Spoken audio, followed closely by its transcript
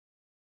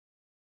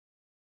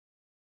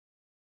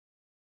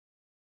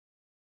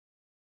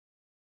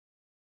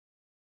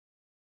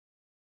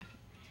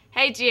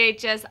Hey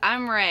GHS,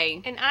 I'm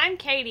Ray. And I'm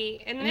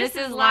Katie, and this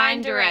is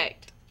Lion Direct.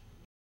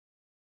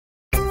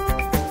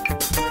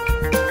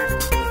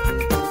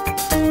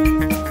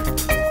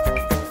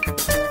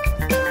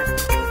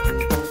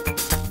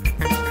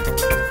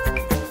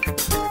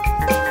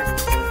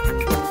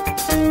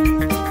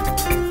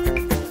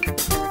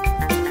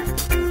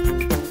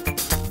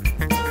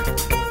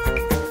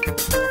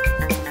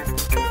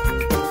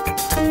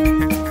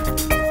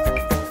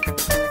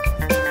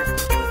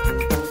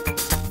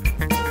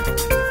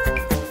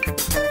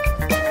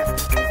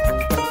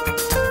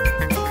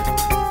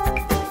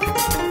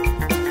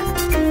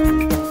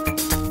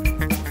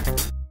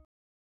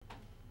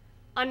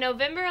 On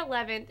November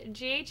 11th,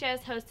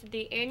 GHS hosted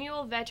the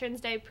annual Veterans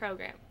Day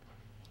program.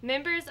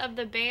 Members of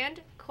the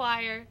band,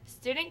 choir,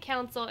 student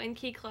council, and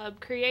Key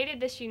Club created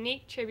this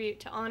unique tribute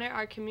to honor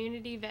our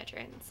community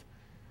veterans.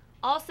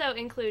 Also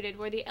included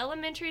were the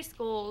elementary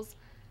schools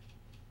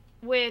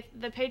with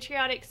the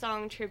patriotic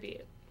song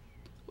tribute.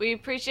 We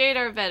appreciate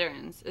our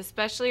veterans,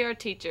 especially our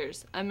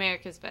teachers,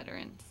 America's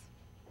veterans.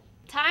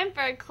 Time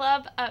for a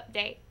club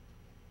update.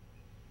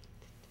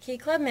 Key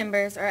Club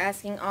members are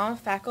asking all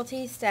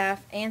faculty,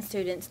 staff, and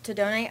students to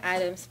donate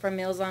items for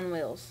Meals on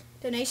Wheels.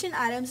 Donation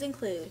items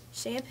include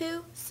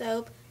shampoo,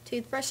 soap,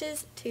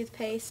 toothbrushes,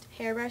 toothpaste,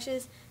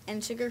 hairbrushes,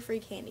 and sugar-free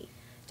candy.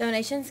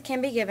 Donations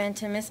can be given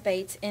to Miss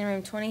Bates in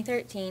room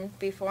 2013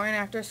 before and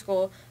after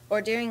school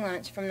or during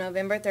lunch from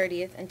November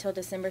 30th until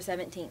December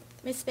 17th.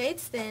 Miss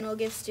Bates then will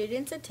give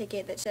students a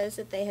ticket that shows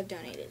that they have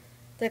donated.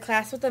 The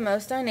class with the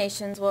most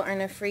donations will earn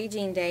a free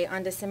Jean Day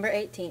on December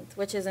 18th,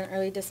 which is an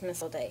early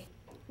dismissal day.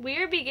 We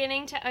are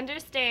beginning to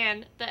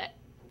understand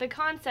the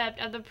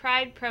concept of the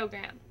Pride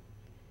program.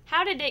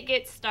 How did it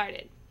get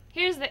started?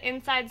 Here's the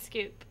inside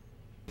scoop.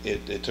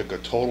 It took a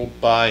total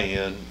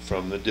buy-in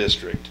from the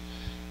district,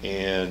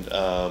 and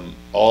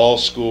all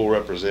school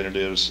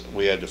representatives,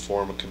 we had to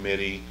form a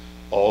committee.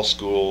 All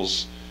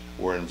schools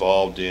were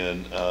involved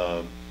in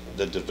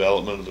the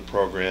development of the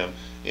program,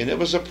 and it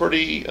was a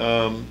pretty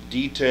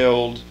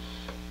detailed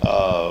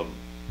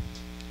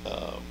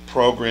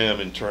program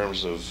in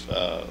terms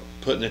of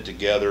putting it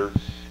together.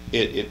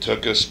 It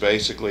took us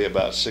basically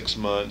about 6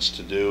 months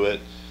to do it,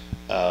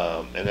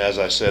 and as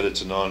I said,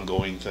 it's an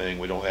ongoing thing.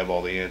 We don't have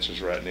all the answers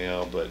right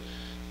now, but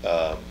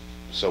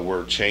so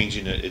we're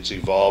changing it. It's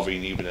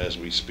evolving even as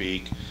we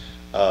speak,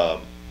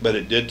 but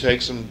it did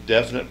take some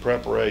definite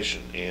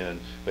preparation,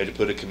 and we had to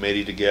put a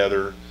committee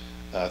together.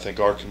 I think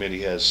our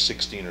committee has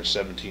 16 or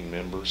 17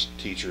 members,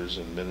 teachers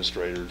and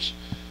administrators.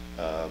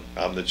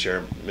 I'm the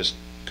chair.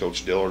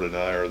 Coach Dillard and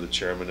I are the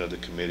chairman of the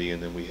committee,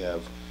 and then we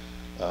have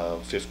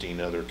 15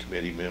 other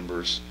committee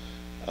members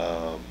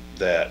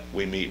that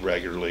we meet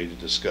regularly to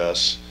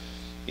discuss,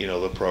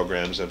 the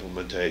program's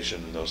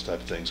implementation and those type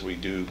of things.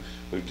 We've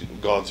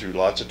gone through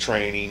lots of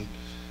training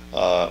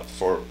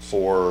for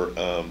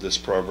this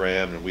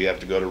program, and we have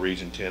to go to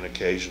Region 10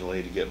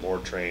 occasionally to get more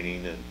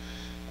training,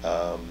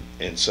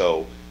 and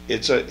so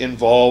it's an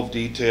involved,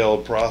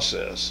 detailed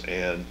process,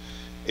 and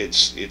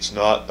it's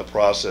not a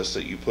process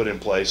that you put in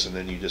place and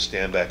then you just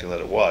stand back and let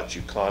it watch.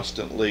 You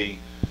constantly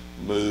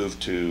move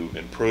to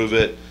improve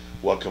it.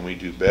 What can we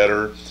do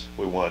better?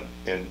 We want,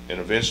 and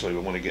eventually we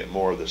want to get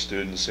more of the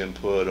students'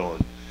 input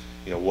on,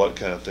 what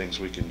kind of things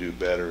we can do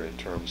better in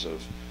terms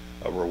of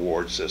a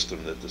reward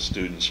system that the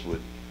students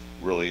would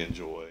really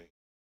enjoy.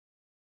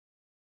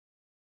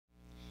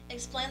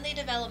 Explain the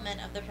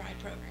development of the Pride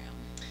program.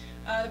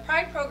 The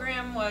Pride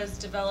program was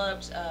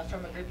developed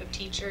from a group of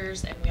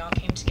teachers, and we all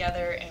came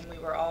together, and we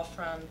were all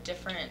from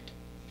different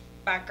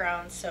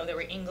backgrounds. So there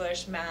were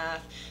English,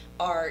 math,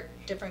 art,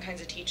 different kinds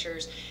of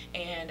teachers,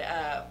 and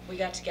we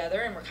got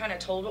together and were kind of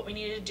told what we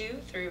needed to do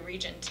through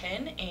Region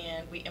 10,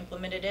 and we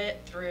implemented it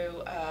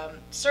through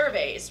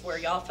surveys where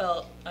y'all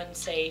felt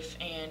unsafe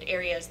and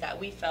areas that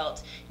we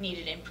felt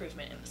needed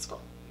improvement in the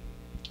school.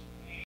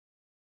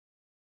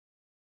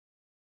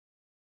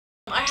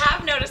 I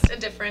have noticed a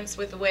difference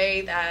with the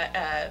way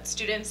that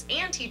students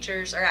and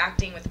teachers are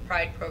acting with the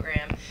Pride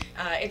program.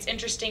 It's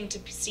interesting to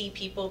see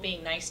people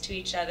being nice to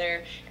each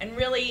other and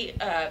really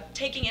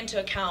taking into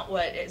account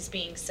what is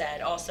being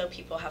said. Also,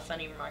 people have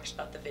funny remarks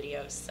about the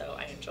videos, so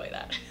I enjoy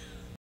that.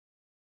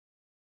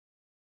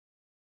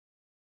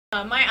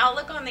 My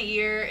outlook on the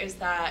year is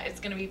that it's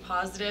going to be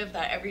positive,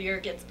 that every year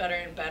gets better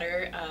and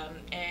better,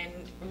 and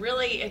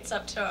really it's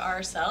up to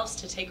ourselves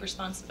to take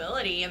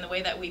responsibility in the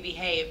way that we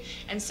behave.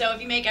 And so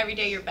if you make every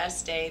day your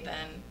best day,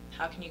 then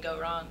how can you go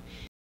wrong?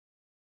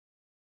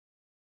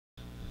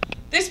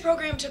 This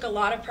program took a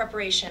lot of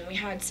preparation. We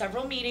had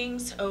several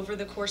meetings over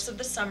the course of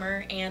the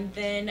summer, and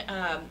then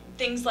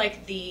things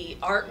like the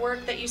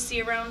artwork that you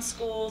see around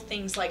school,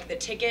 things like the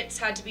tickets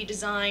had to be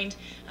designed,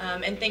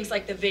 and things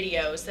like the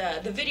videos.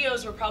 The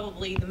videos were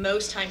probably the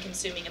most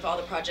time-consuming of all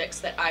the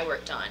projects that I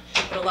worked on,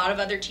 but a lot of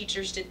other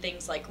teachers did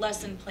things like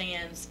lesson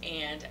plans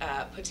and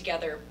put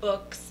together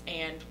books,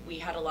 and we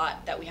had a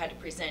lot that we had to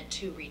present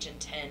to Region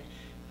 10,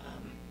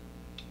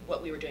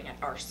 what we were doing at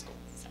our school.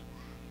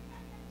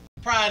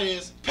 Pride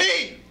is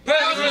P.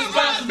 Personal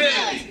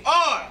responsibility.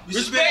 R.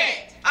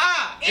 Respect.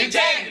 I.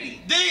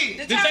 integrity. D,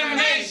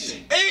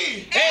 determination.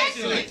 E,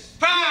 excellence.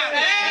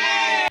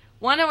 Pride.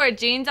 Want to wear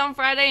jeans on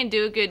Friday and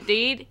do a good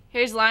deed?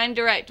 Here's Lion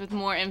Direct with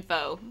more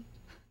info.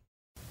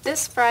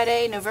 This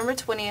Friday, November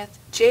 20th,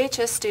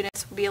 GHS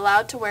students will be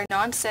allowed to wear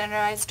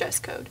non-standardized dress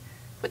code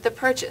with the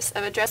purchase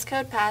of a dress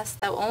code pass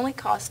that will only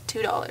cost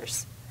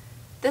 $2.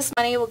 This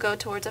money will go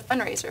towards a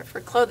fundraiser for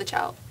Clothe a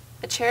Child,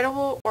 a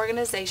charitable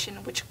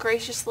organization which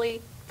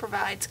graciously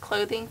provides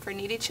clothing for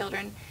needy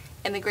children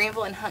in the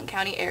Greenville and Hunt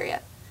County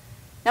area.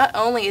 Not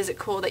only is it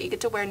cool that you get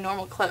to wear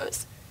normal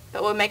clothes,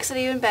 but what makes it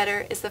even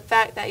better is the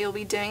fact that you'll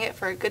be doing it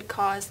for a good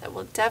cause that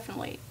will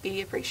definitely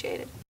be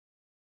appreciated.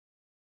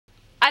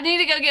 I need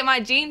to go get my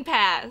jean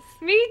pass.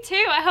 Me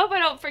too. I hope I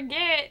don't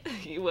forget.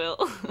 You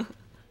will.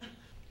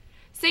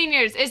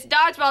 Seniors, it's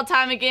dodgeball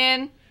time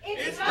again.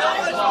 It's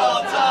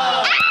dodgeball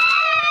time.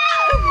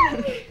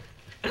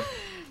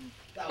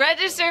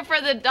 Register for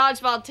the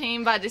dodgeball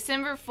team by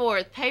December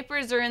 4th.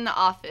 Papers are in the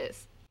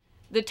office.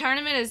 The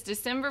tournament is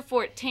December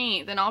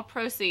 14th, and all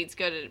proceeds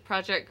go to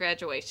Project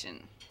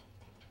Graduation.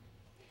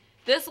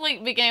 This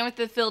week began with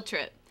the field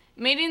trip.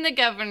 Meeting the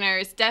governor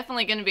is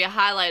definitely going to be a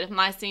highlight of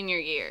my senior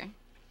year.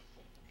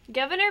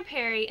 Governor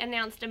Perry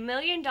announced a $1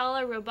 million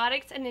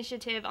robotics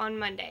initiative on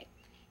Monday.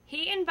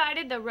 He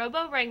invited the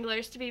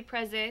Robo-Wranglers to be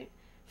present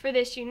for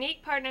this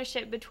unique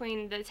partnership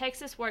between the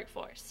Texas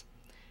workforce.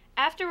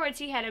 Afterwards,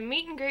 he had a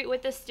meet and greet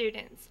with the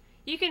students.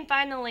 You can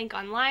find the link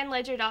on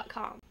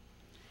lionledger.com.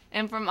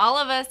 And from all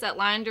of us at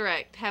Lion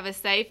Direct, have a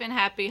safe and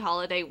happy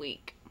holiday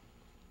week.